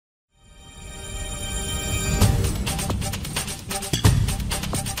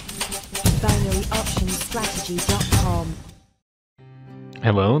MarketStrategy.com.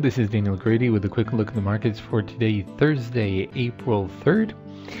 Hello, this is Daniel Grady with a quick look at the markets for today, Thursday, April 3rd.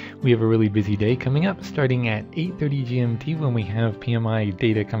 We have a really busy day coming up, starting at 8:30 GMT when we have PMI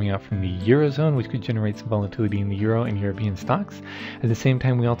data coming out from the Eurozone, which could generate some volatility in the Euro and European stocks. At the same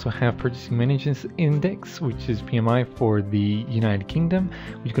time, we also have Purchasing Managers Index, which is PMI for the United Kingdom,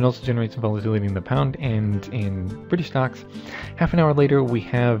 which could also generate some volatility in the pound and in British stocks. Half an hour later, we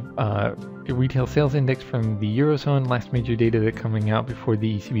have a retail sales index from the Eurozone, last major data that coming out before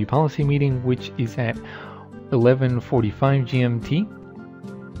the ECB policy meeting, which is at 11:45 GMT.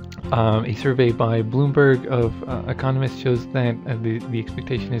 A survey by Bloomberg of economists shows that the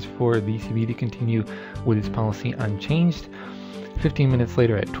expectation is for the ECB to continue with its policy unchanged. 15 minutes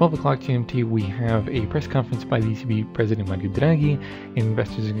later at 12 o'clock GMT, we have a press conference by the ECB President Mario Draghi.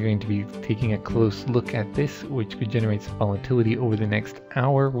 Investors are going to be taking a close look at this, which could generate some volatility over the next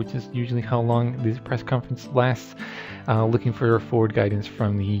hour, which is usually how long this press conference lasts, looking for forward guidance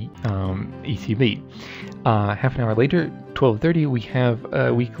from the ECB. Half an hour later, 12:30, we have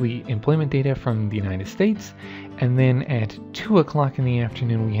weekly employment data from the United States. And then at 2 o'clock in the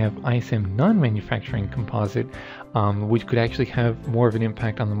afternoon, we have ISM non-manufacturing composite, which could actually have more of an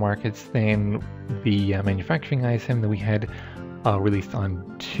impact on the markets than the manufacturing ISM that we had released on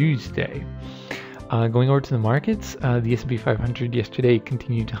Tuesday. Going over to the markets, the S&P 500 yesterday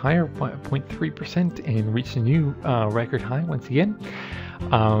continued to higher by 0.3% and reached a new record high once again.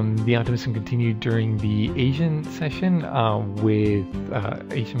 The optimism continued during the Asian session, with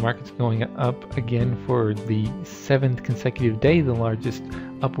Asian markets going up again for the 7th consecutive day, the largest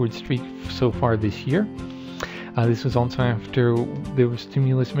upward streak so far this year. This was also after there were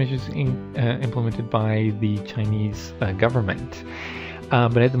stimulus measures implemented by the Chinese government.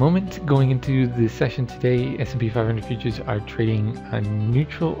 But at the moment, going into the session today, S&P 500 futures are trading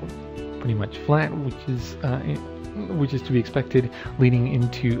neutral, pretty much flat, which is to be expected leading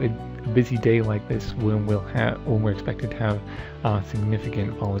into a busy day like this when we're expected to have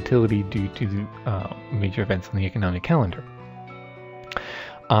significant volatility due to major events on the economic calendar.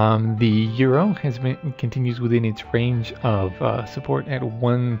 The euro continues within its range of support at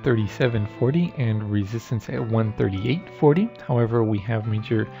 137.40 and resistance at 138.40. However, we have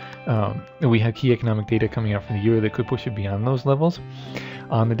key economic data coming out from the euro that could push it beyond those levels.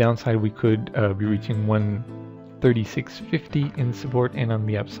 On the downside, we could be reaching 136.50 in support, and on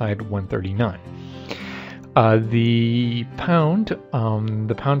the upside, 139. The pound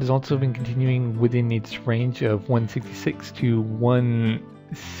has also been continuing within its range of 166 to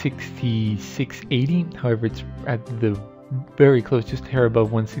 166.80. However, it's at the very close, just a hair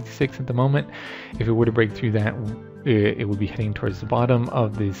above 166 at the moment. If it were to break through that, it would be heading towards the bottom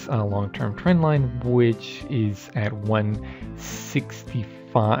of this long-term trend line, which is at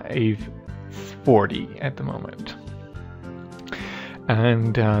 165.40 at the moment.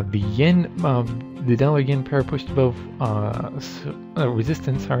 And the yen, the dollar-yen pair pushed above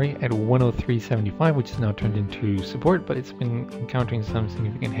resistance, at 103.75, which is now turned into support, but it's been encountering some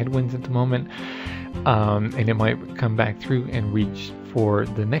significant headwinds at the moment, and it might come back through and reach for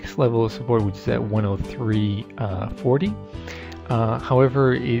the next level of support, which is at 103.40.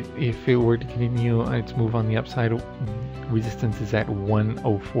 However, if it were to continue its move on the upside, resistance is at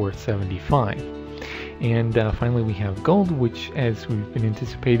 104.75. And finally, we have gold, which, as we've been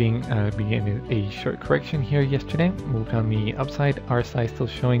anticipating, began a short correction here yesterday. Moved on the upside. RSI still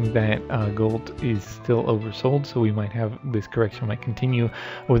showing that gold is still oversold, so we might have this correction might continue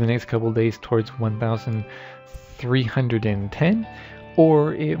over the next couple of days towards 1,310,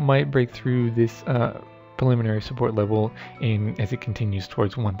 or it might break through this preliminary support level as it continues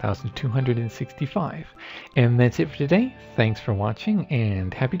towards 1,265. And that's it for today. Thanks for watching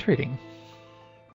and happy trading.